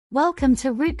Welcome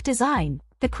to Rook Design,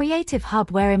 the creative hub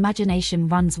where imagination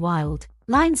runs wild,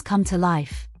 lines come to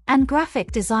life, and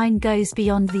graphic design goes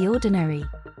beyond the ordinary.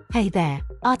 Hey there,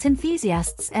 art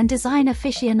enthusiasts and design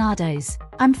aficionados,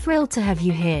 I'm thrilled to have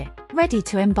you here, ready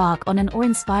to embark on an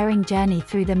awe-inspiring journey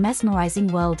through the mesmerizing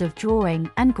world of drawing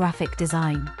and graphic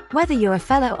design. Whether you're a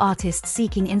fellow artist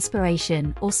seeking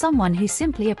inspiration or someone who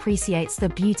simply appreciates the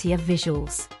beauty of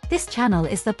visuals, this channel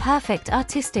is the perfect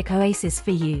artistic oasis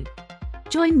for you.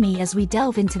 Join me as we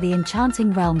delve into the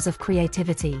enchanting realms of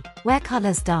creativity, where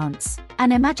colors dance,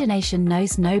 and imagination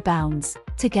knows no bounds.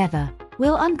 Together,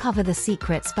 we'll uncover the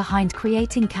secrets behind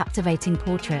creating captivating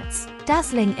portraits,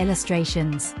 dazzling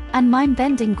illustrations, and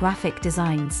mind-bending graphic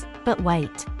designs. But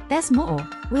wait, there's more.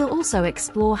 We'll also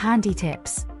explore handy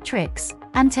tips, tricks,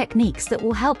 and techniques that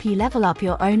will help you level up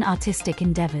your own artistic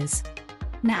endeavors.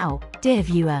 Now, dear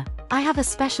viewer, I have a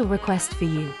special request for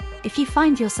you. If you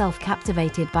find yourself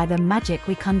captivated by the magic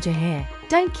we conjure here,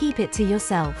 don't keep it to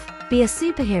yourself. Be a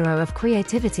superhero of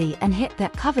creativity and hit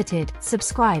that coveted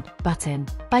subscribe button.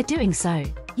 By doing so,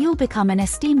 you'll become an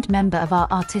esteemed member of our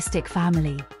artistic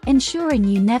family, ensuring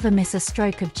you never miss a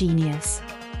stroke of genius.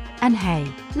 And hey,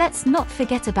 let's not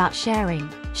forget about sharing.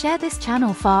 Share this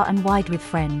channel far and wide with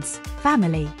friends,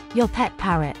 family, your pet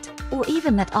parrot, or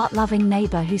even that art-loving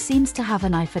neighbor who seems to have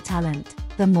an eye for talent.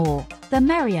 The more, the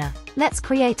merrier. Let's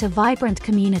create a vibrant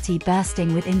community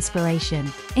bursting with inspiration,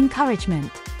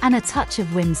 encouragement, and a touch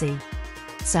of whimsy.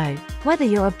 So, whether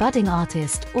you're a budding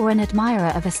artist or an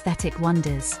admirer of aesthetic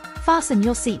wonders, fasten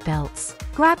your seatbelts,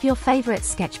 grab your favorite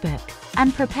sketchbook,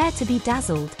 and prepare to be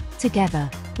dazzled.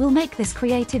 Together, we'll make this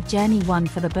creative journey one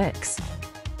for the books.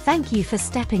 Thank you for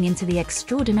stepping into the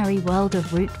extraordinary world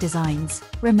of Rook Designs.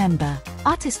 Remember,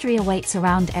 artistry awaits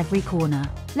around every corner.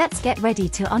 Let's get ready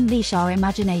to unleash our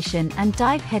imagination and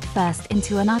dive headfirst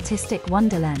into an artistic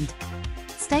wonderland.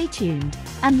 Stay tuned,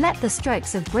 and let the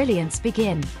strokes of brilliance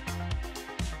begin.